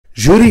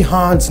Juri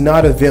Han's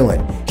not a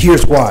villain.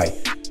 Here's why.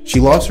 She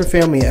lost her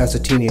family as a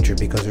teenager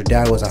because her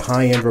dad was a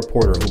high-end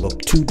reporter who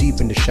looked too deep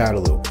into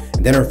Shadaloo,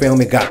 and then her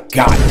family got.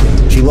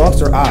 She lost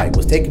her eye,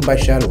 was taken by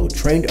Shadaloo,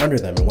 trained under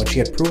them, and when she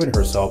had proven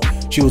herself,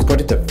 she was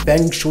granted the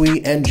Feng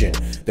Shui engine,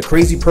 the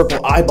crazy purple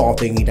eyeball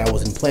thingy that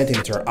was implanted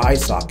into her eye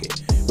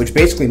socket, which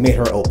basically made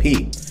her OP.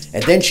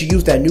 And then she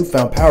used that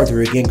newfound power to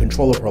regain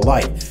control of her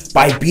life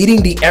by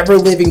beating the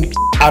ever-living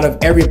out of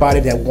everybody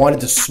that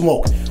wanted to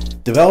smoke.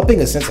 Developing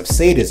a sense of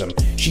sadism,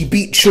 she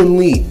beat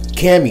Chun-Li,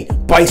 Cammy,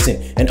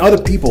 Bison, and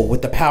other people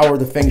with the power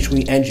of the Feng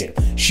Shui engine.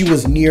 She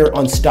was near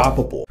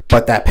unstoppable.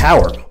 But that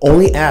power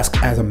only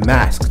asked as a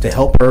mask to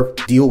help her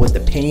deal with the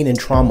pain and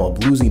trauma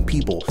of losing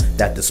people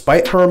that,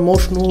 despite her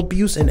emotional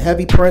abuse and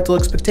heavy parental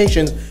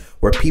expectations,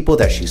 were people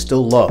that she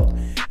still loved.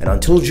 And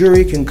until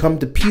Juri can come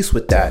to peace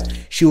with that,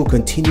 she will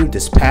continue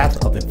this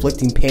path of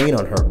inflicting pain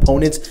on her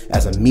opponents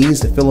as a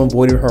means to fill a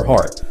void in her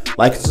heart.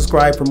 Like and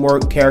subscribe for more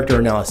character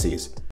analyses.